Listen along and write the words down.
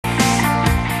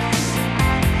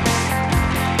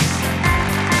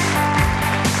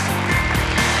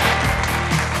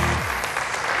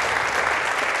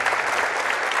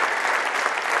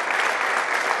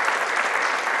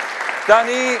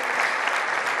Tani,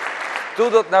 tu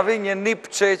do të na vi një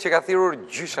nipçe që ka thirrur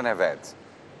gjyshen e vet.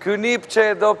 Ky nipçe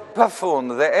do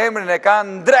përfund dhe emrin e ka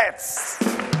Ndrecë.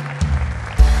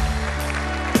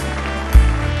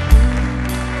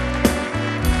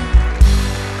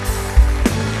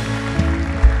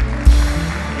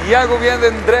 Ja ku vjen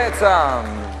dhe Ndreca.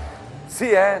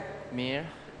 Si e? Mirë.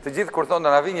 Të gjithë kur thonë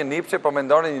do na vi një nipçe, po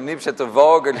mendoni një nipçe të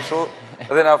vogël kështu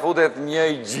dhe na futet një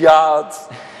i gjatë.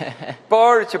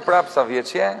 Por që prap sa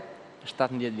vjeç je?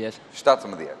 17 vjeç.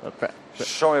 17.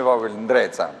 Shumë i vogël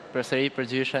Ndreca. Përsëri për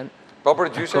gjyshen. Po për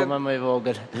gjyshen? Akoma më i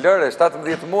vogël. Lëre,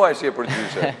 17 muaj je për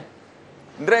gjyshen.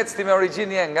 Ndrecë ti me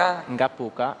origjinë je nga? Nga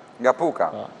Puka. Nga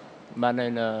Puka. Po. Banoj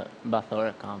në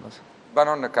Bathore, Kamës.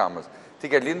 Banon në Kamës.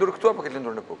 Ti ke lindur këtu apo ke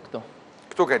lindur në Pukë? Këtu.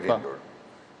 Këtu ke lindur.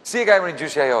 Si e ka emrin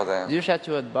gjyshja jote? Gjysha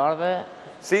quhet Bardhe.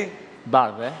 Si?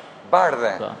 Bardhe.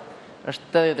 Bardhe. Po.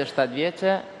 Është 87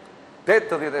 vjeçe.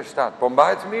 87. Po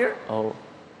mbahet mirë? Oh.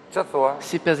 Ç'a thua?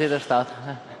 Si 57.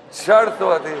 Çfarë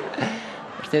thua ti?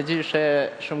 Është një gjyshe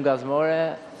shumë gazmore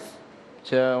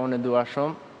që unë e dua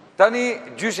shumë. Tani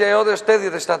gjyshja jote është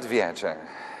 87 vjeçe.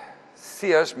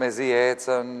 Si është me zi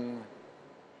ecën?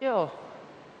 Jo.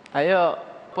 Ajo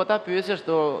po ta pyesësh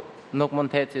do nuk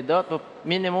mund të eci dot, po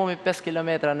minimumi 5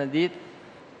 kilometra në ditë.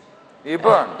 I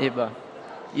bën? I bën.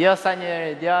 Jo sa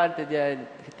një djalë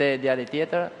te djali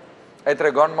tjetër. E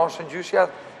tregon moshën gjyshja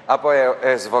apo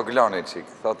e zvogloni çik?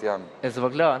 Thot janë. E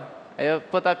zvoglon. Ajo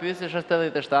po ta pyesësh është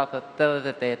 87,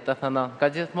 88, 89. Ka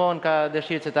gjithmonë ka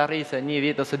dëshirë që të arrisë 1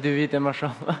 vit ose 2 vite më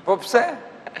shumë. Po pse?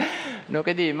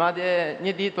 Nuk e di, madje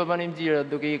një ditë po bënim xhiro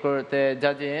duke ikur te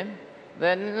xhaxhi im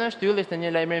dhe në shtyll ishte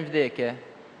një lajmërim vdekje.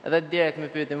 Edhe direkt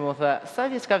më pyeti mua tha, sa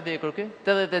vjeç ka vdekur ky?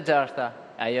 86 ta.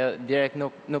 Ajo direkt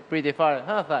nuk priti fare.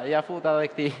 Ha tha, ja futa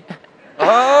edhe këtij.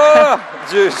 Ah,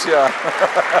 gjyshja.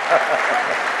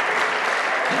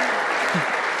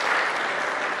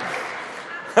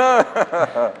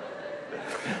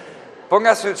 Po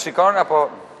nga syt shikon apo?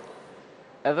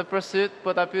 Edhe për syt,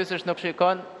 po ta pyesësh nuk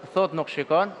shikon, thot nuk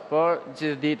shikon, por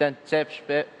gjithë ditën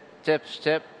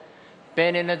qep,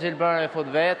 penin në xhilbër e fut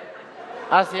vet.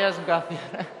 Asnjëherë s'm ka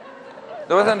thirrë.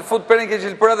 Do të thënë fut penin ke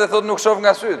xhilbër dhe thot nuk shoh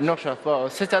nga syt. Nuk shoh, po,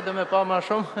 se ç'a do me pa më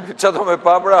shumë. Ç'a do me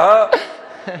pa pra ha?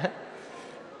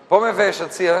 Po me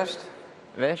veshët si është?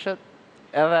 Veshët,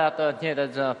 edhe ato të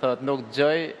njëjtat gjëra thot, nuk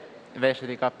dëgjoj,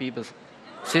 veshët i ka pipës.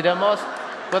 Sidomos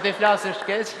po ti flasësh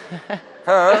keq.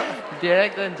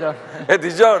 Direkt e dëgjon. E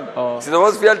dëgjon?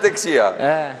 Sidomos fjalë tek këqija.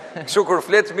 Kështu kur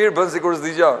flet mirë bën sikur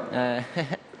s'dëgjon.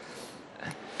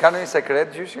 Ka ndonjë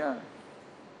sekret gjyshja?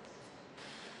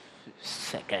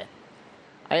 Sekret.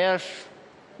 Ajo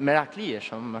është meraklie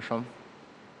shumë, më shumë.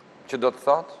 Që do të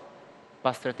thot?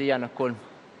 Pastërtia në kulm.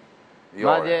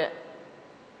 Madje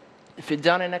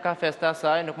filxhanin e kafes të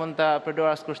Asaj nuk mund ta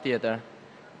përdor askush tjetër.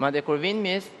 Madje kur vin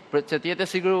mis, për që të jetë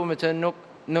siguruar që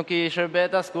nuk i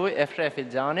shërbet askuj, e fsheh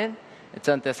filxhanin, e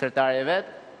çon te sërtari vet,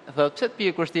 thotë pse të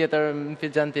pije kush tjetër në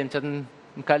filxhan tim që të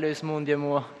më kaloj smundje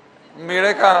mua.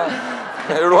 Mire ka,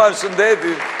 ruan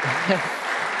shëndeti.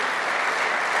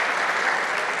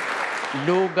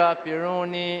 Luga,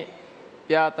 piruni,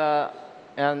 pjata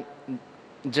janë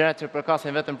gjëra që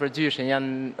përkasin vetëm për gjyshin,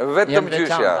 janë vetëm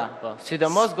gjyshja.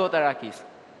 Sidomos gota rakis.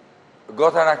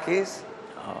 Gota rakis?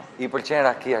 I pëlqen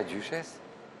rakia gjyshes?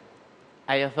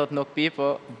 Ajo thot nuk pi,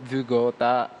 po 2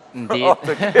 gota në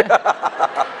ditë.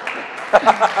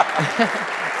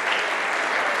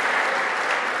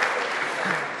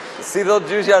 Si thot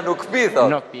gjyshja nuk pi,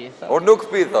 thot? Nuk pi, thot. O nuk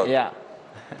pi, thot? Ja.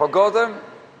 Po gotën?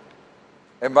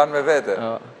 E mban me vete?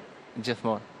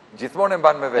 Gjithmonë. Gjithmonë e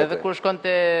mban me vete? Edhe kur shkon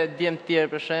te djemt tjerë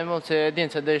për shembull, që e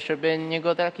din se do i shërben një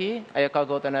gotë raki, ajo ka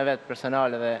gotën e vet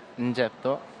personale dhe në xhep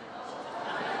to.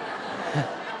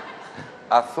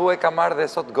 A thuaj ka marrë dhe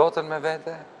sot gotën me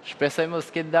vete? Shpresoj mos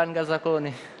s'ket dal nga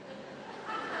zakoni.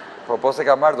 Po se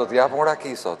ka marrë do t'i japun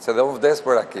raki sot, se dhe unë vdes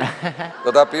për raki.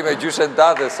 Do t'a pi me gjyshen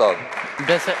tate sot.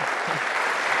 Bese.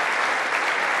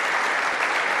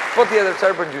 Po tjetër,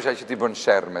 çfarë bën gjysha që ti bën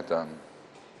sherr me tën?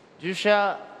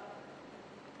 Gjysha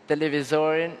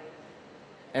televizorin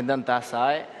e ndën të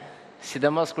Asaj,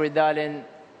 sidomos kur i dalin,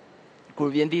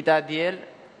 kur vjen dita e diel,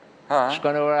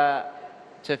 shkon ora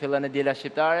që fillon e Diela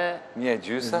Shqiptare. Një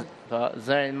gjysë? Po,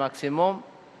 zërin maksimum.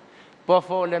 Po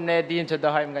folem ne e dim që do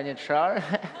hajmë nga një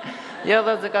çfarë. Jo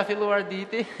dhe se ka filluar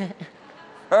diti.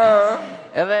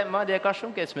 Edhe madje ka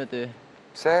shumë keq me ty.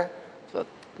 Pse?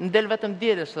 Ndel vetëm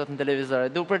dielës sot në televizor,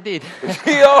 du për ditë.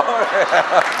 Jo.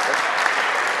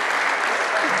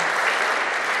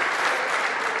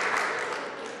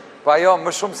 Pa jo,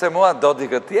 më shumë se mua do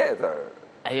dikë tjetër.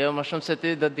 Ajo më shumë se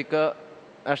ty do dikë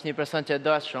është një person që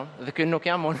doja shumë, dhe ky nuk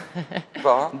jam unë.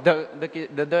 Po.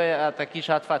 Do doja ta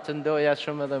kisha atë fat që ndoja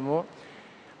shumë edhe mua.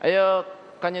 Ajo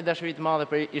ka një dashuri të madhe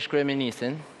për ish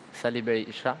kryeministin, Sali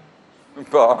Berisha.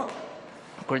 Po.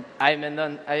 Kur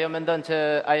ajo mendon që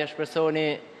ai është personi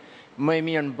më i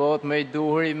mirë në botë, më i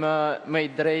duhuri, më i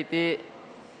drejti.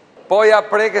 Po ja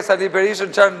preke Sali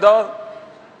Berishën çfarë ndodh?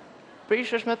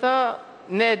 Prish është me ta,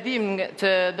 ne e dim që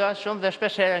do ashtë shumë dhe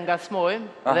shpesh herë ngacmojmë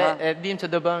dhe e dim që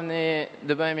do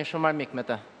bëhemi shumë armik me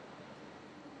ta.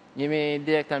 Jemi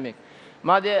direkt armik.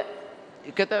 Madje,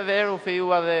 këtë verë u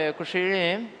fejua dhe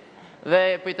kushirim dhe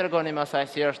po i tregonim asaj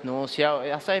si është nusja,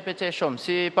 asaj pëlqej shumë,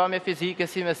 si pamje fizike,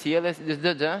 si me sjellje, si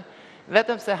çdo gjë.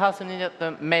 Vetëm se hasëm një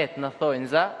të met në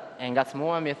thonjza, e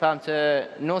ngacmuam, i tham që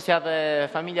nusja dhe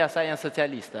familja asaj janë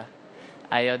socialiste.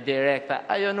 Ajo direkta,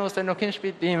 ajo nuse nuk në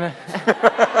shtëpinë time.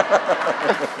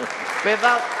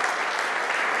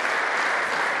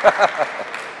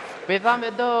 Pe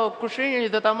thamë do kushirin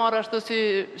do ta marrë ashtu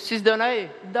si s'do ai,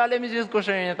 dalemi gjithë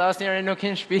kushirin, asnjëri nuk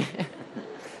në shtëpi.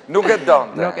 Nuk e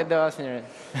donte. Nuk e do asnjëri.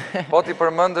 Po ti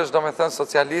përmendësh domethënë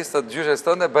socialistët gjyshes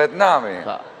tënde bëhet nami.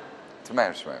 Po. Të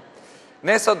mërshme.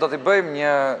 Ne sot do t'i bëjmë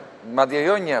një, madje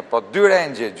jo një, po 2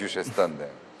 rengje gjyshes tënde.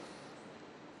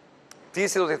 Ti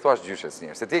si do t'i thuash gjyshes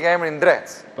njërë? Se ti ka emrin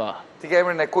Ndrecë. Po. Ti ka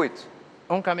emrin e kujt?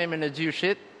 Unë kam emrin e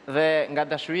gjyshit dhe nga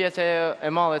dashuria që e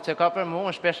madhe që ka për mu,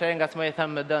 unë shpesh e nga të më i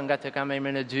thëmë më dënë, nga që kam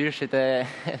emrin e gjyshit e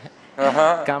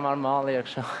kam armalli e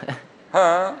kështu.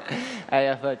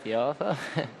 Aja thot, jo, thot.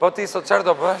 Po ti sot çfarë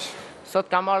do bësh? Sot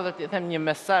kam ardhur t'i them një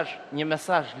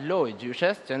mesazh loj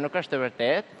gjyshes, që nuk është të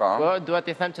vërtet, po dua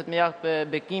t'i them që të më jap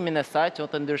bekimin e saj që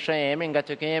unë të ndryshoj emrin, nga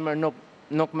që ky emër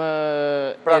nuk më...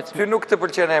 Pra, ty nuk të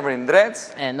pëlqen emrin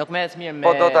Ndrecë? Nuk me ecë mirë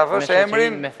po do t'a vësh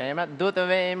emrin? Me femra. Du të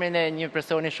vë emrin e një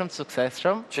personi shumë të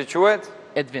suksesshëm. Që quhet?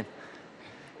 Edvin.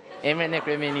 Emrin e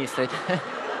kryeministrit.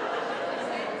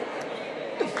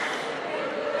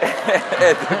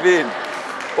 Edvin.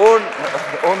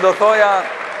 Unë do thoja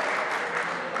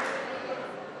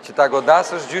që ta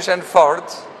godasësh gjyshen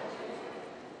fort,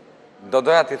 do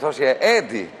doja t'i thoshje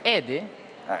Edi. Edi?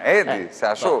 Edi,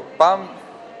 se ashu, pam...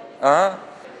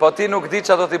 Po ti nuk di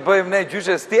që do t'i bëjmë ne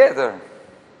gjyshes tjetër?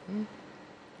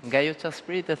 Nga ju që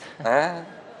spritet.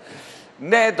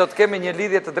 Ne do t'kemi një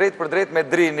lidhje të drejt për drejt me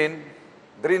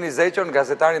Drini Zeqon,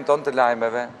 gazetarin ton të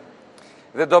lajmeve,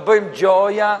 dhe do bëjmë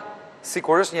gjoja si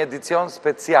kur është një edicion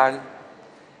special.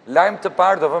 Lajmë të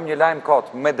parë do vëmë një lajmë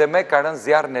kotë, me dhe me ka rënë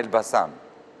zjarë në Elbasan.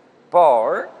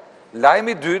 Por,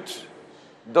 lajmë i dytë,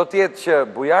 do tjetë që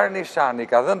Bujar Nishani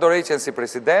ka dhënë dorëheqjen si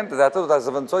president dhe atë do t'a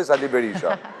zëvendësoj Sali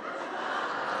Berisha.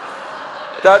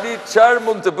 Tani qarë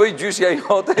mund të bëj gjyshja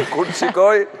jote kur të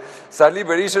shikoj Sali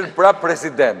Berishën pra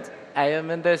president? Ajo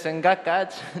mendoj se nga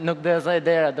kaq nuk do zoj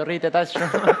dera, do rritet aq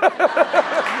shumë.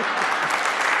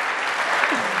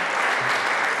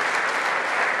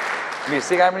 Mirë,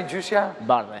 si ka emrin gjyshja?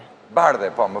 Bardhe. Bardhe,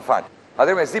 po, më falë.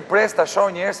 Atëherë me zi pres ta shoh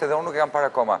një herë se dhe unë nuk e kam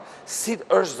para koma. Si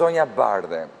është zonja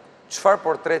Bardhe? Çfarë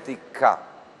portreti ka?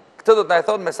 Këtë do të na e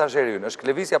thotë mesazheri ynë. Është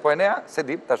Klevisja po Enea? Se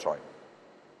dim, ta shohim.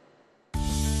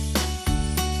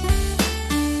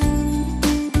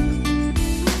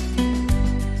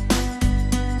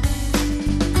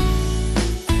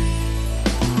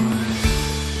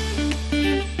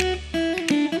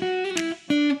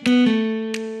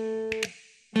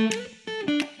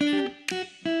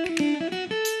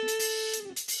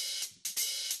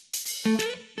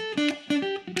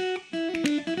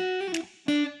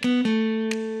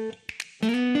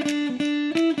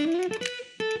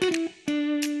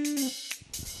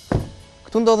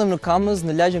 Këtu ndodhem në Kamës,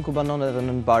 në lagjen ku banon edhe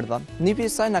në Bardha. Nipi i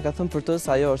saj na ka thënë për të se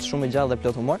ajo është shumë e gjallë dhe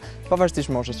plot humor,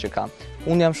 pavarësisht moshës që ka.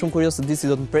 Unë jam shumë kurioz të di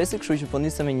si do të më presi, kështu që po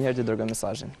nisem me njëherë të dërgoj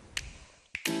mesazhin.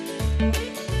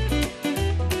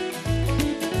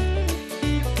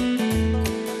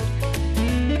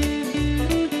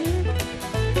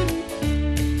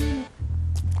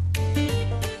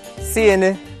 Si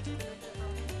jeni?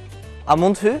 A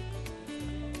mund të hy?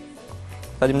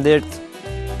 Faleminderit.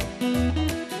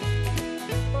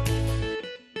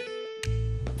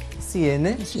 Si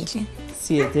jeni?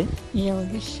 Si jeti?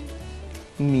 Lodhës.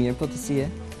 Mirë, po të si e?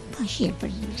 Pa shirë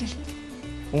për gjithë.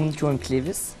 Unë quhem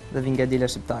Klevis dhe vi nga Diela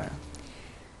Shqiptare.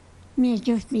 Mirë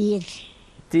gjithë me jetë.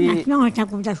 Ti... Në knarë të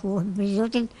kumë të shuhë, për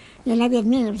zotin, në la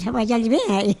vjetë mirë, se pa gjallë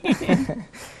vejë.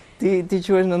 Ti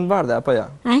quhesh në Bardhe, apo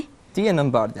ja? Ti e në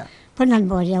Bardhe. Po në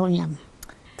Bardhe, unë jam.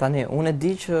 Tani, unë e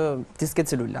di që ti s'ke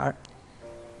celular.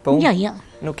 Po unë Jo.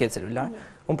 Nuk ke celular.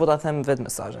 Unë po ta them vetë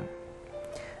mesazhin.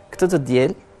 Këtë të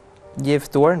diel, je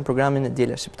ftuar në programin e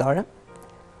Diela Shqiptare,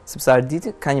 sepse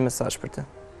Arditi ka një mesazh për të.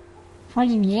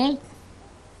 Faleminderit.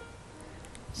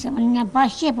 Se më nga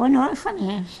pas që punoj,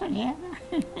 fëne.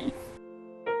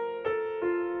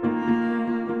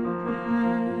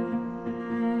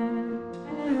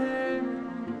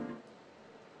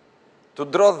 Tu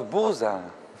drodh buza.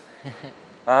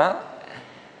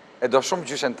 E do shumë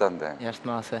gjyshen tënde. Jashtë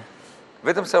mase.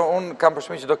 Vetëm se unë kam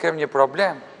përshmi që do kem një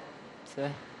problem.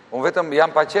 Se? Unë vetëm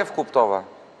jam pa qef kuptova.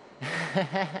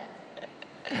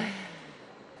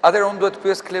 Atëherë unë duhet të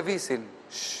pyes Klevisin.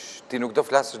 Ti nuk do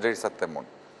flasësh derisa të them unë.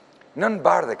 Nën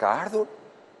Bardhe ka ardhur?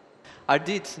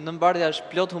 Ardit, Nën Bardhe është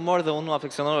plot humor dhe unë u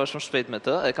afeksionova shumë shpejt me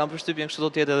të, e kam përshtypjen kështu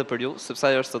do të jetë edhe për ju, sepse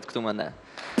ajo është sot këtu me ne.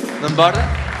 Nën Bardhe?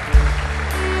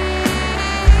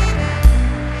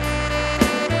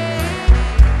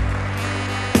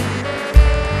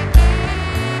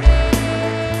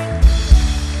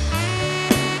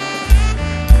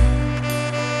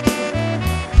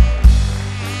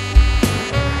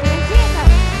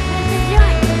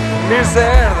 Mirë se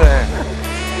erdhe.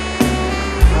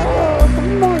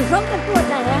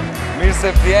 Mirë se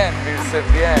vjen, mirë se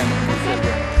vjen.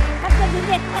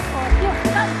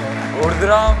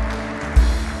 Urdhëram.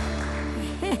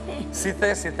 Si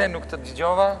the, nuk të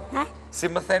dëgjova? Si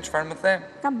më thënë, çfarë më thënë?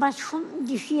 Kam pas shumë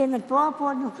dëshirë me to,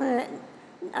 po nuk...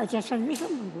 A që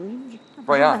shërmisëm më gujnë.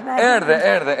 Po ja,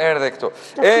 erdhe këtu.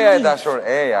 Eja e dashur,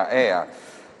 eja.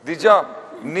 Dëgjo,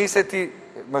 nise ti,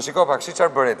 më shiko pak, shi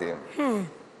qarë bëre ti?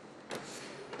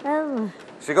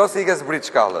 Shiko si i ke zbrit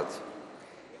shkallët.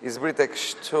 I zbrit e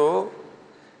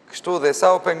kështu dhe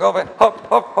sa u pengove,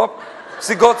 hop,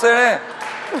 si gocë e re.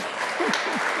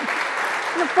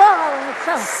 Në pova, në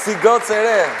kësa. Si gocë e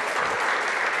re.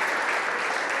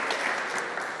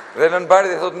 Dhe Nën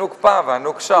Bardhe thot nuk pava,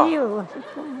 nuk shoh.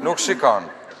 Nuk shikon.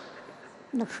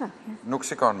 Nuk shoh. Nuk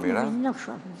shikon mirë, Nuk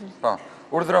shoh. Po,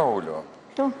 urdhro ullu.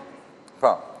 Tu?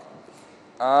 Po.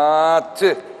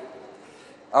 Ty.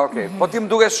 Okej, po ti më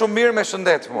duke shumë mirë me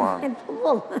shëndet mua.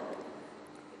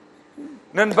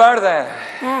 Nën Bardhe,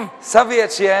 sa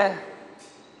vjeç je?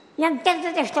 Jam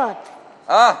 87.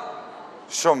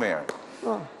 Shumë mirë.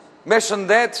 Me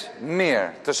shëndet, mirë.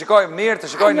 Të shikoj mirë, të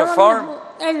shikoj në formë.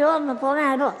 E lodhme, po me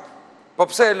e lodhme. Po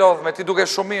pse e lodhme, ti duke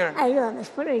shumë mirë? E lodhme,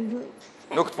 s'punojnë gjujtë.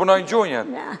 Nuk të punojnë gjunjët?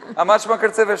 A ma që ma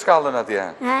kërceve shkallën atje?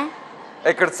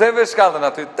 E kërceve shkallën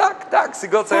aty, tak,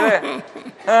 si gocë e re.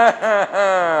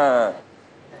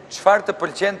 Çfarë të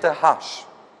pëlqen të hash?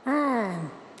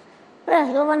 Pra,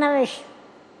 s'do më në vesh.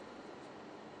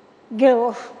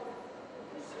 Grosh.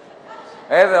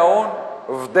 Edhe unë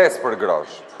vdes për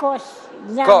grosh. Kos,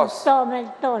 janë tome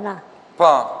tona.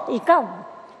 Po. I kam.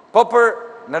 Po për,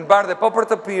 Nën Bardhe, po për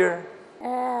të pirë?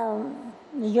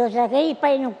 Jo, sa ke i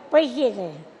paj nuk pëj qëtë.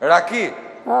 Raki?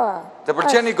 Të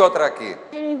pëlqen një gotë raki?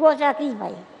 Një gotë raki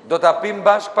paj. Do të apim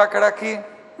bashkë pak raki?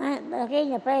 Raki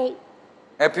një paj.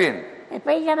 E pin? E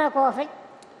paj një me kafe.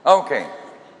 Okej.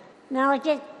 Në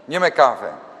oqet. Një me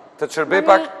kafe. Të qërbej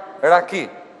pak raki?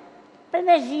 Për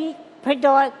me zi, për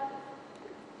dojë.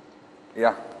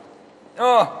 Ja.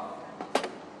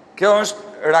 Kjo është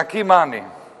raki mani.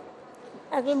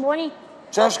 Raki moni?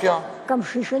 Qa është kjo? Kam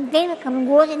shishën teme, kam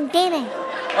ngotën teme.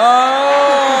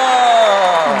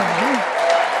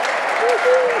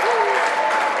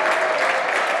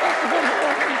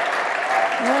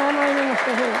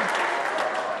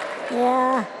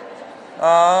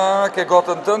 Ke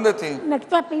gotën tënde ti? Me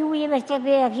këta për ujë, me këta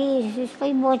për aki,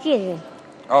 s'poj më qizë.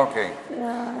 Okej.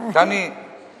 Tani...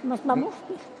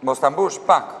 Mos të mbush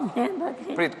pak.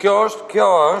 Prit, kjo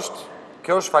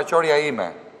është faqoria ime.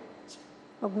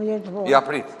 Ja,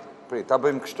 prit, ta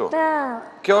bëjmë kështu.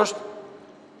 Kjo është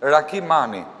raki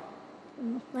mani.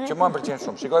 Që mua më pëlqen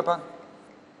shumë, shikoj pak.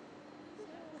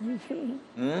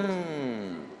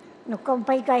 Nuk kam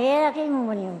pa i ka hera ki më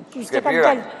mënjëm. S'ke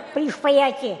pira? Për i shpaja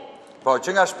që. Po,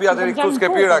 që nga shpia dhe rikëtu s'ke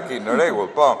pira ki, në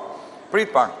regull, po. Prit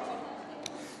pak.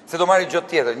 Se do marri gjotë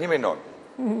tjetër, 1 minutë.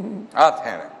 Atë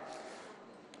here.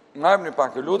 Ngajmë një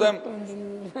pak, lutem.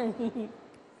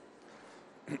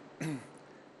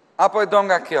 Apo e do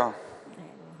nga kjo?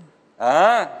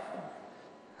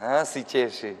 Si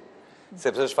qeshi.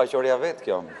 Sepse është faqoria vetë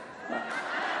kjo.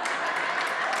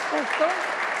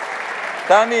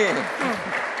 Tani.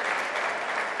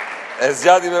 E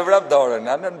zgjati me vrap dorën,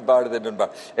 Nën Bardhe.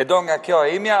 E do nga kjo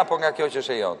e imja, apo nga kjo që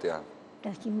është e jotja?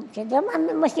 Që do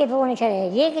më stjepë unë që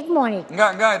e këtë monit.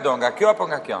 Nga e do, nga kjo apo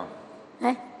nga kjo?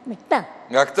 Me këta.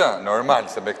 Nga këta, normal,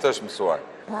 se me këtë është mësuar.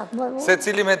 Se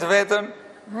cili me të vetën?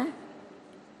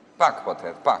 Pak po të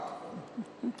vetë, pak.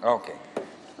 Okej.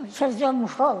 Që zdo më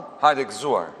shkollë. Hajde,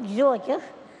 gëzuar. Gëzuar që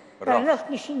është. Për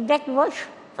nështë 110 vosh.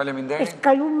 Faleminderit. E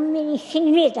s'kalu me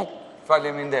 100 vetët.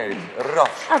 Faleminderit.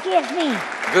 Rosh. A ki e fmi.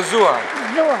 Gëzuar.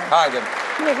 Gëzuar. Hajde.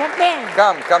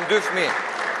 Kam 2 fmi.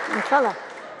 Në shala.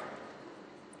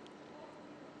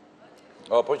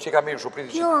 O, po që ka mirë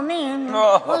shuprit. Jo, mirë.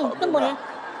 Të bëre.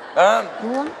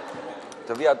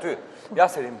 Të vija ty. Ja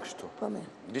se rim kështu. Po mirë.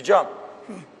 Digjon,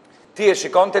 ti e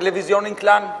shikon televizionin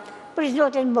Klan? Për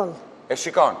zotin bëllë. E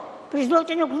shikon? Për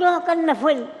zotin nuk do kanë me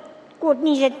full kur të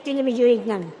njëzet televizionin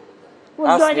Klan. Kur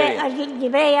dole Ardit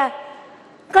Gjebrea,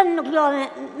 kanë nuk do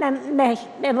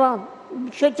me bo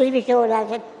që televizora,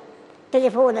 që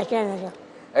telefona që në që.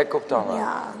 E kuptova.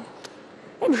 Ja.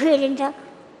 E më shëllin të.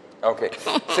 Okej.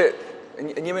 Se,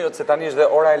 një minut, se tani është dhe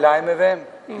ora e lajmeve.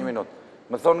 Një minut.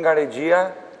 Më thonë nga regjia,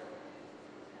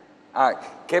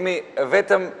 kemi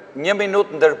vetëm 1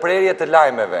 minut ndërprerje të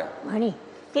lajmeve. Mani.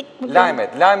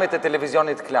 Lajmet e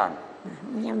televizionit Klan.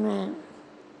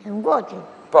 Jam gotë.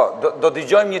 Po, do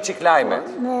dëgjojmë një qik lajmet.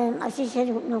 Asi se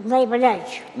nuk dhej për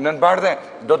lajqë. Në Bardhe,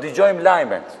 do dëgjojmë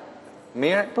lajmet.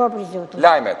 Mirë? Po, për zotë.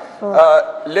 Lajmet.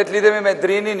 Let lidhemi me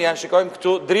Drinin, ja shikojmë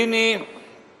këtu. Drini,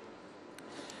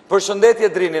 përshëndetje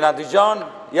Drini, na dëgjon?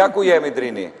 Ja ku jemi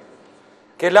Drini?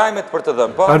 Ke lajmet për të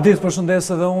dhëmë, po? Ardit,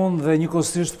 përshëndes edhe unë dhe një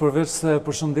kostisht përveç se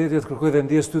përshëndetjet kërkoj dhe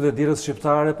ndjes ty dhe Dielës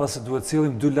Shqiptare pasi duhet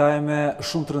cilim 2 lajme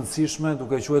shumë të rëndësishme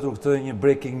duke quajtur këtë një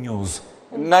breaking news.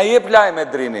 Na jep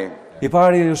lajmet, Drini. I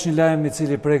pari është një lajm i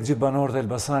cili prek gjithë banorët e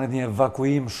Elbasanit, një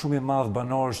evakuim shumë i madh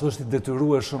banorësh, është i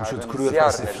detyrueshëm që të kryet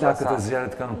pasi flakët e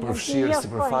zjarrit kanë përfshirë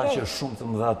sipërfaqe shumë të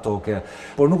mëdha toke.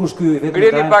 Por nuk është ky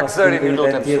vetëm lajm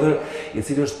tjetër, i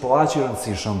cili është po aq i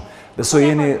rëndësishëm. Besoj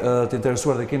jeni të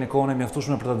interesuar dhe keni kohën e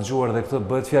mjaftueshme për ta dëgjuar dhe këtë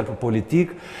bëhet fjalë për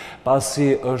politik,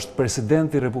 pasi është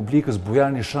presidenti i Republikës Bujar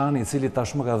Nishani, i cili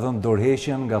tashmë ka dhënë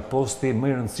dorëheqjen nga posti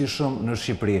më i rëndësishëm në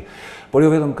Shqipëri. Por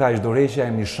jo vetëm kaq, dorëheqja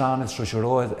e Nishanit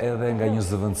shoqërohet edhe nga një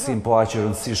zëvendësim po aq i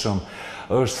rëndësishëm.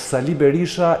 Është Sali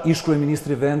Berisha, ish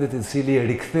kryeministri i vendit, i cili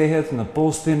rikthehet në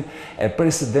postin e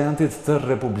presidentit të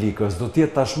Republikës. Do të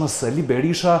jetë tashmë Sali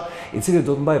Berisha, i cili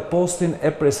do të mbajë postin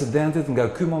e presidentit nga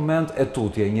ky moment e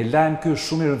tutje. Një lajm ky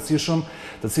shumë i rëndësishëm,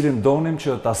 të cilin donim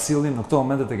që ta sillim në këto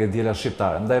momente tek Diela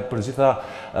Shqiptare. Ndaj për gjitha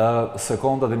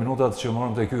sekondat dhe minutat që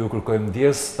morëm tek ju kërkojmë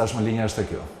ndjes, tashmë linja është tek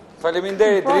ju.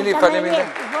 Faleminderit Drini, faleminderit.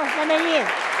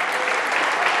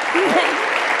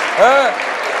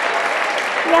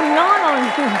 Jam nonon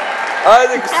të.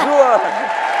 Hajde kësua!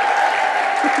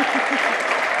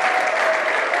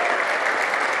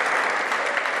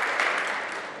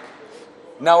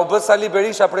 Na u bë Sali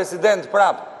Berisha president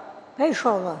prap. Pe i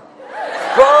sholla.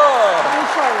 Po! Pe i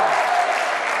sholla.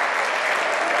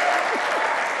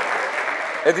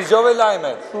 E dëgjove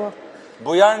lajmet? Po.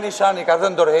 Bujar Nishani ka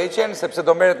dhënë dorëheqjen sepse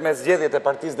do merret me zgjedhjet e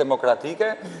Partisë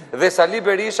Demokratike dhe Sali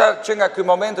Berisha që nga ky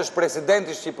moment është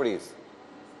presidenti i Shqipërisë.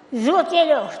 Zotë e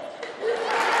lështë.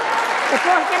 E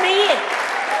porte me jetë.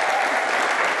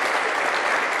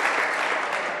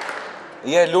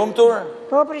 Je lumtur?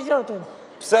 Po, për zotën.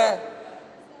 Pse?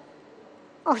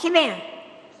 O, që me?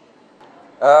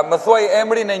 Më thuaj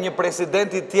emrin e një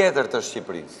presidenti tjetër të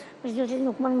Shqipërisë. Për zotën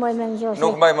nuk më në mojë me në gjosë.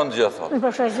 Nuk maj më në gjë, thot. Në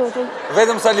përshë zotën.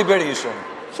 Vetëm Sali Berishën.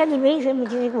 Sali Berisha me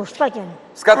të diku, s'pëtjen.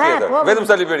 S'ka tjetër, vetëm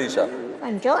Sali Berisha.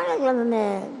 Kanë qone, dhe me...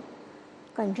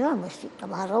 Kanë qone, më shqip të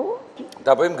marrohu.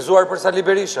 Ta bëjmë gëzuar për Sali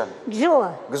Berishën.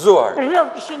 Gëzuar. Gëzuar. Për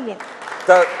lovë të shëndet.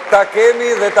 Ta kemi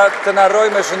dhe të narroj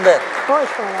me shëndet. Po,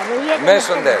 shkolla, dhe jetë... Me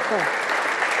shëndet.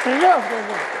 Për lovë të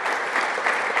dhe.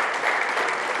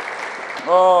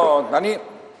 O, tani,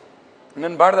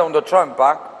 në Bardhe unë do të qojmë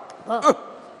pak. Po.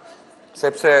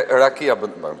 Sepse rakia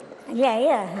bëndë.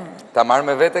 Ja, Ta marrë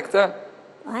me vete këtë?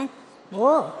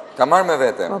 Po. Ta marrë me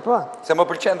vete? Po. Se më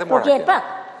pëlqen të mora rakia. Po, ke pak.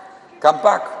 Kam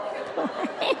pak.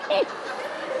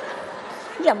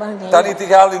 Ja, bëndë. Tani ti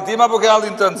ke hallin tim apo ke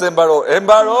hallin tënë se mbaroj? E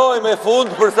mbaroj me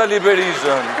fund për Sali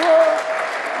Berishën. Po.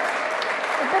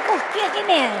 Po, kush tje ke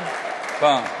merë?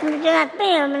 Pa. Në të nga të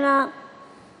merë, me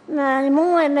në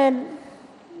muë, me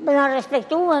në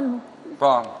respektuem.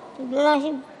 Pa. Të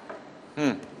dashim.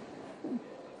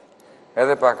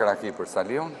 Edhe pak raki për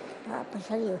Salion? Pa, për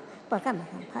Salion. Pa, kam,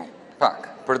 hajde. Pak,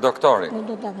 për doktorin? Për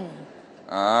do të kërë.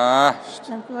 Ashtë.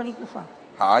 Në këllori ku fa.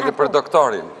 Hajde për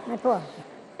doktorin. Po.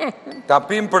 Ta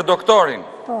pim për doktorin.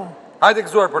 Po. Hajde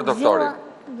gëzuar për doktorin.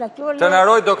 Doktorin. Të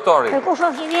naroj doktorin. Për kush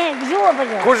është i mirë, gëzuar për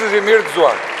dhe. Kush është i mirë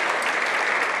gëzuar?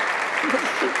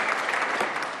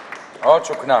 O,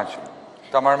 që knaqë.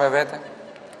 Ta marrë me vete?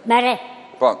 Mere.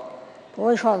 Po.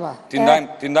 Po, i sholla. Ti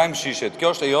ndajmë shishet.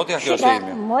 Kjo është e jotja, kjo është e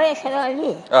imi. Moje është e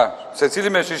li. Se cili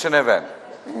me shishen e vetë.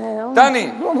 Tani.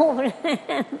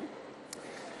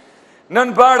 Në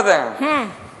Bardhe.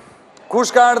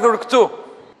 Kush ka ardhur këtu?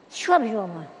 Shumë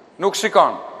shumë. Nuk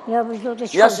shikon? Ja, për zote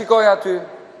shumë. Ja shikoj aty.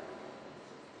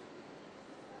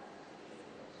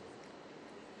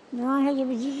 Në anë që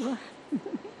për gjithë.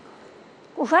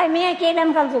 Kushaj me e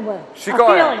më kalë të bërë.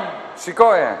 Shikoje.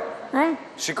 Shikoje.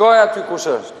 Shikoje aty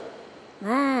kush është.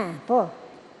 Po.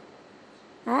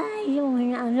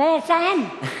 Ndreca im.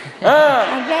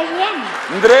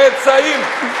 Ndreca im.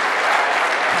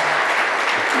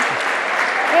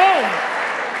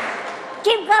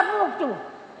 Kim ka prur këtu?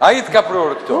 A i t'ka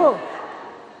prur këtu?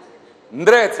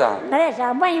 Ndreca. Ndreca,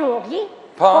 bëjmë rukë,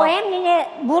 Po emrin e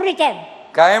burrit em.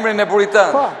 Ka emrin e burit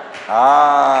tënd? Po.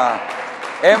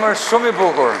 Emër shumë i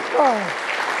bukur. Po.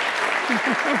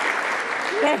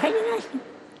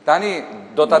 Tani,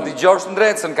 do t'a digjosh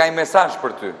Ndrecën, ka i mesazh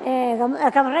për ty. E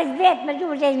kam rrejt vetë me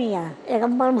duhet e mija. E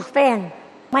kam bërë më shpen.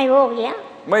 Ma i vogli, ja?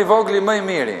 Më i vogli, më i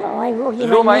miri. Po, ma i vogli,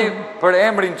 Luma i për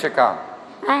emrin që ka.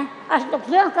 Ashtë nuk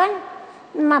zhën kanë,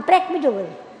 ma prek me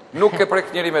duhet. Nuk e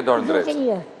prek njëri me dorë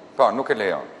Ndrecë. Po, nuk e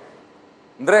lejon.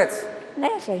 Ndrecë.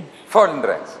 Ndrecë. Fol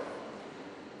Ndrecë.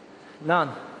 Nan.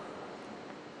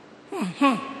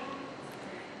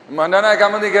 Ma nëna e ka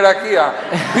mëndi ke rakia.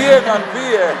 Pije nën,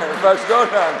 pije. Bashko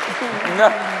nën.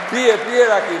 Pije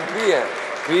rakin, pije.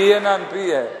 Pije nën,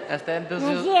 pije. Në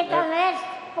gjithë të nërës,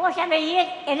 posha me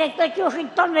jetë, edhe të qushin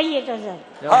tonë me jetë, zërë.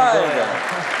 Hajde.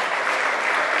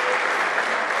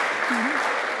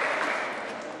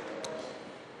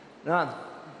 Nan,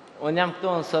 unë jam këtu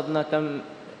nësot në këtë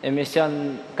emision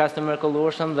Kastë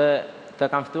mrekullueshëm dhe të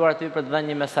kam ftuar ty për të dhënë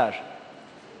një mesazh.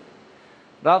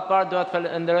 Radhë parë dua të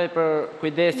falenderoj për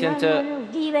kujdesjen që... Nuk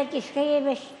dive të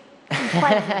shkrevesh.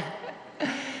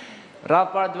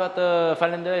 Radhë parë dua të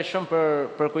falenderoj shumë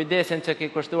për kujdesjen që ke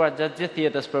kushtuar gjatë gjithë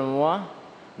jetës për mua.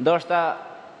 Ndoshta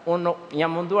unë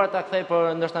jam munduar ta kthej, por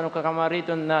ndoshta nuk e kam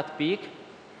arritur në atë pikë.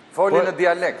 Foli në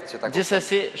dialekt që ta kuptoj.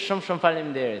 Gjithsesi, shumë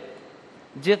faleminderit.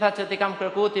 Gjitha që ti kam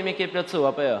kërku, ti mi ke plotsu,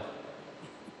 apo jo?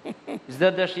 Çdo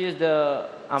dëshirë, çdo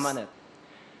amanet.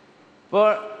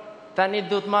 Por tani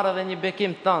du të marrë edhe një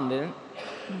bekim tëndin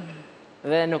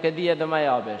dhe nuk e di e do ma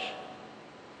jabesh.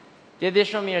 Ti e di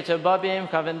shumë mirë që babi im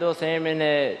ka vendosur emrin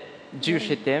e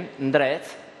gjyshit tim,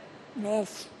 Ndrecë.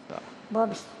 Ndrecë.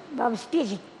 Babës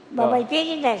Pjezit. Baba i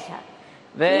Pjezit Ndreca.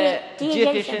 Dhe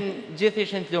gjithë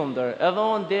ishin të lumtur. Edhe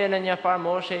unë deri në një farë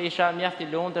moshe isha mjaft i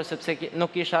lumtur sepse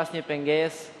nuk kisha asnjë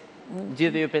pengesë.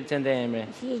 Gjithë ju pëlqente emri.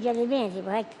 Si gjallimenti,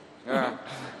 po hajtë.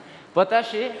 Po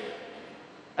tashi,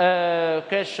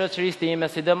 kresh shoqërisë time,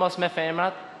 sidomos me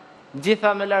femrat,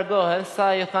 gjitha më largohen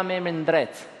sa ju tham emrin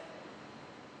Ndrecë.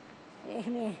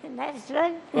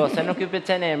 Po, se nuk ju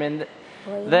pëlqen emrin.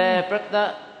 Dhe për këtë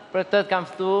të kam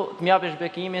ftu të m'japish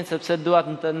bekimin sepse dua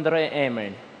të ndroj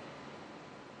emrin.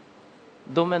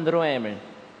 Du me ndru emrin.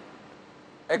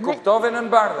 E kuptove në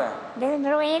Bardhe? Dhe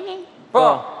ndru emrin? Po.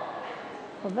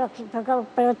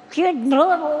 Për kjo të ndru,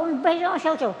 unë bëjë zonë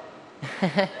shau që.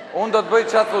 Unë do të bëjë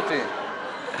qatë thuti.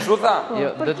 Shu tha? Jo,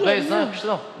 do të bëjë zonë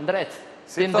kështu, Ndrecë.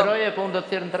 Si ndroje, po unë do të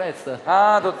thirë Ndrecë.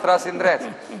 Do të thrasi Ndrecë.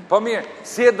 Po mirë,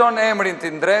 si e donë emrin ti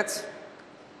Ndrecë?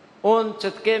 Unë që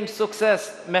të kem sukses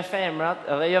me femrat,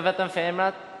 edhe jo vetëm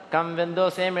femrat, kam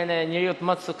vendosur emrin e njeriut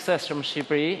më të suksesshëm në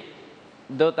Shqipëri,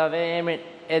 do të ave emrin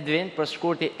Edvin për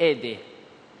shkurti Edi.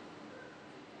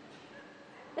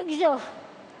 Gjo,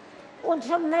 unë të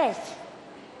shumë Ndrecë.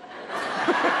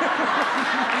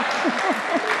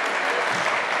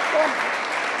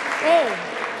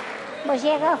 Mos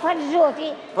e ka falë zoti,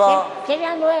 që në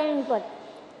ndojnë në këtë.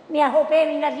 Mja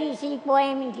hopemi në zi si po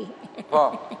emrin ti. Po,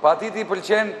 pa ti ti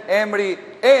pëlqen emri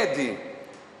Edi.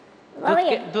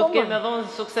 Du të keme dhonë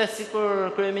sukses si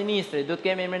për kryeministri, du të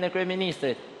keme emrin e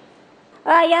kryeministrit.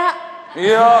 Ja.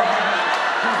 Jo.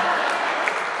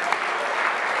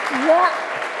 Ja.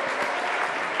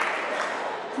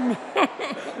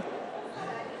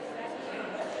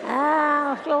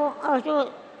 Ashtu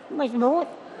më smut.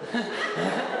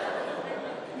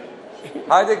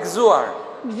 Hajde gëzuar.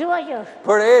 Gëzuar që është.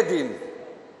 Për Edin.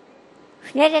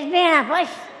 Shnetet mena,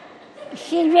 pash,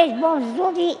 100 veç bon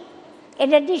zoti,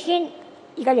 edhe 200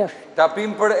 i kaljosh. Ta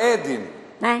pim për Edin.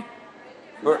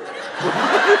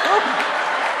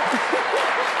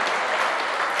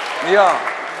 Jo,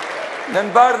 në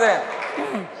Bardhe,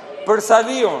 për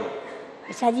Saliun.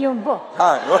 Për Saliun, po.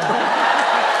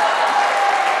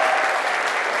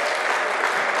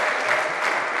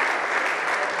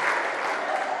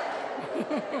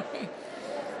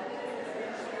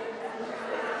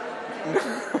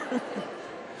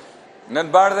 Në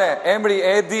Bardhe, emri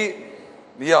Edi,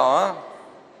 jo,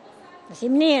 Si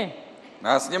mënyrë. Në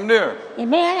asë një mënyrë. E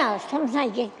me e nështë, të më saj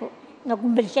gjithë, nuk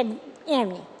më bëllqen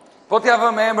emri. Po t'ja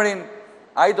vëm emrin,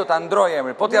 a i do t'a ndroj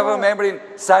emrin, po t'ja vëm emrin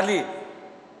Sali.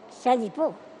 Sali, po.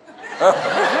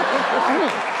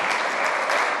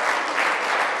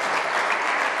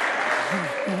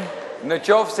 Në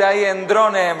qofë se a i e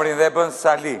ndronë emrin dhe bën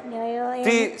Sali,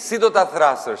 ti si do t'a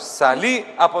thrasësh, Sali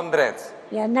apo Ndrecë?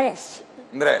 Ja, Ndrecë.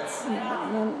 Ndrecë.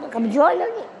 Kam gjollë,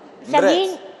 Sabin,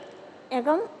 e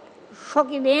kam shok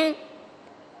i bjen,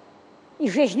 i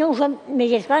sheshnushëm me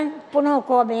gjithë kanë, puno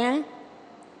ko bjen.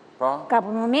 Ka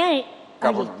puno mirë. Ka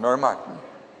puno, normal.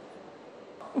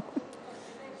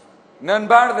 Në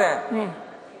Bardhe,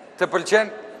 të pëlqen,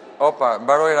 opa,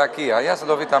 mbaroj rakia, ja se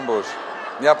do vi të mbush.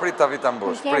 Ja prit të vi të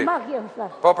mbush, prit.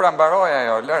 Po pra mbaroj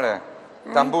ajo, lëre,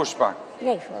 të mbush pak.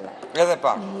 Edhe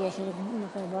pak.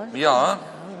 Jo,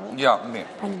 jo, mirë.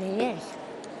 Faleminderit.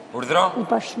 Urdhro? I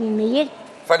pa shmi me jetë.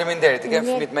 Faleminderit, i kem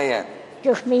fëmit me jetë.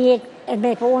 Kjo shmi jetë e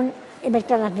me punë, e me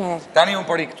të nëtë nërët. Tani unë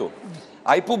përi këtu. A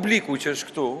i publiku që është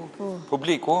këtu,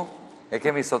 publiku, e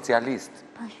kemi socialist.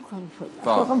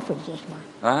 Shukëm fullëtish, ma.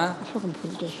 Shukëm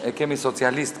fullëtish. E kemi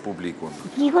socialist publikun.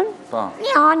 Publikun?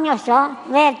 Një një sa,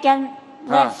 vetën.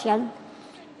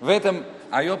 Vetëm,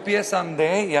 ajo pjesa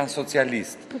ndej janë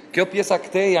socialist. Kjo pjesa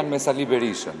këte janë me Sali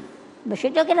Berishën. Bëshë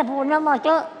të këna punë, ma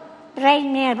ato rejnë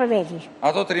njerë për vetish.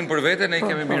 Ato të rinë për vete, ne i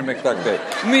kemi mirë me këta këte.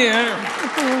 Mirë!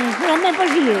 Në me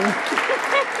përgjirë.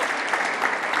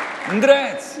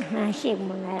 Ndrecë! Shikë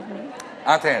më nërë.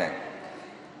 Atere,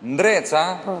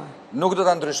 Ndreca nuk do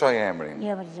të ndryshoj emrin.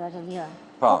 Jo, për të zotë, jo.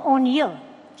 Po. Unë jo,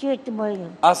 që të bojnë.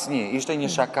 Asnjë, ishte një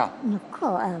shaka. Nuk ka,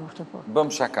 e më të po. Bëm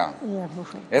shaka. Jo,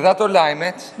 përshë. Edhe ato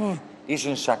lajmet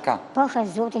ishin shaka. Pasha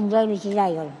zotin lajme që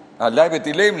lajon. A lajmet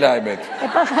i lejmë lajmet. E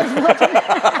pasha zotin.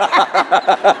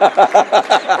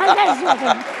 Pasha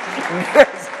zotin.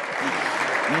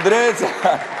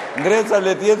 Ndreca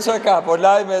le t'jetë shaka, po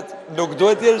lajmet nuk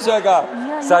duhet t'jetë shaka.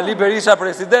 Sali Berisha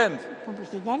president. Po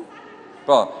president?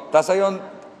 Po, tas ajon...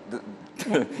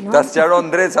 Tas qaron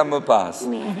Ndreca më pas.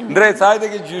 Ndreca, hajde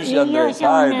ke gjyshja, Ndreca,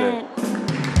 hajde.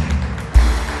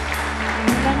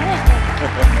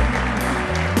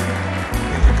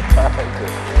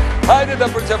 Hajde të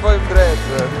përqapojmë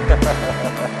Ndrecën.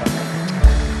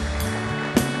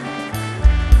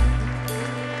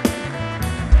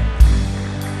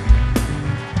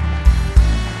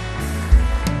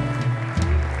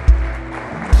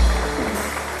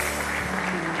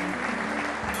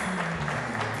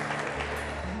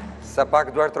 Sa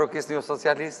pak duar trokis një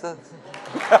socialistët?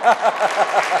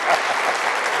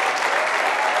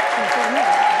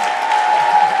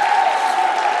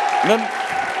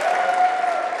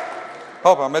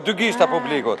 Hopa, me dy gishta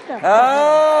publikut.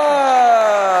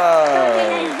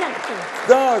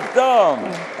 Këto.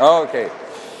 Okej.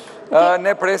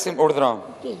 Ne presim urdhron.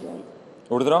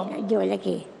 Urdhron? Gjole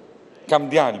ki. Kam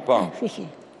djallë, po. Shushe.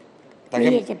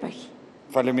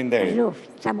 Faleminderit. Luft,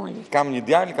 sa molit. Kam një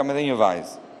djallë, kam edhe një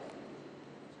vajzë.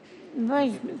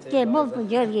 Vajzë, ke bol për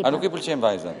gjërgi. A nuk i pëlqen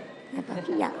vajzën?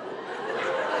 Ja.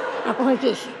 Ako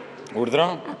hëgjeshë.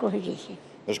 Urdhron? Ako hëgjeshë.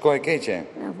 është kohë e keqe?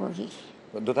 Ako hëgjeshë.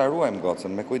 Do të arruajmë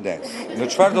gocën, me kujdes. Në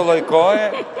çfarë do lloj kohe?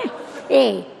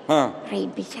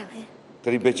 Rejnë piçake. Të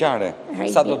ribeqare.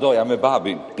 Sa do doja me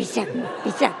babin? Piçak.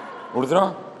 Urdhro?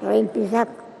 Rejnë piçak.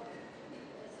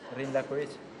 Rinë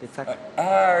lakuriq, piçak.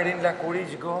 Rinë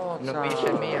lakuriq goca. Nuk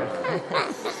ishe mirë.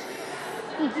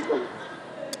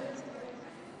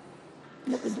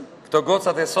 Këto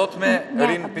gocat e sotme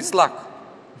rinë pislak.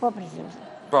 Po, preziosa.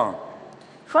 Po.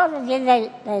 Shorë të gjithë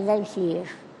dhe lejmë si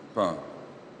ish. Po.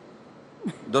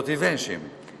 Do t'i venshim.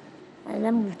 Në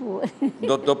më shtuë.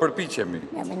 Do përpiqemi.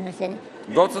 Ja, me nëse...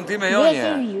 Gocën ti me jo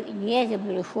një. Njëse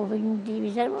për shofë një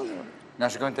televizor. Na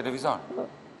shikojnë televizor?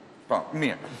 Po,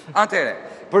 mirë. Atere,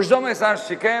 për çdo mesazh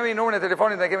që kemi, numrin e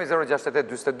telefonit ne kemi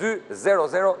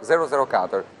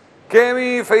 068-42-00-004. Kemi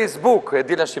Facebook, e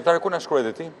Diela Shqiptare, ku na shkruaj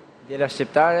dhe ti? Diela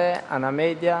Shqiptare, Ana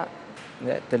Media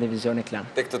dhe Televizioni Klan.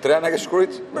 Tek të tre na ke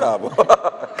shkruajt? Bravo.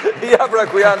 Ja pra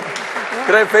ku janë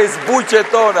tre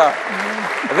Facebook-et tona.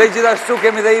 Dhe gjithashtu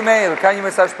kemi dhe email, ka një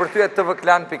mesazh për ty e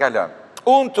tvklan.al.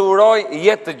 Unë të uroj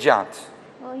jetë të gjatë.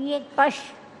 Jetë pash,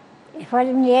 e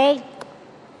falim njëjtë.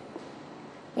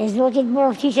 E zotit më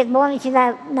rëfqishet moni që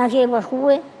na që e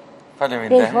bashkuë.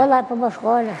 Faleminderit. Për shkolla, për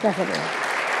bashkolla, të shkolla.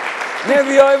 Ne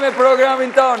vjojmë me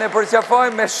programin tonë, e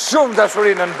përqafojmë me shumë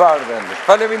dashurinë në Bardhen.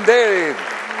 Faleminderit.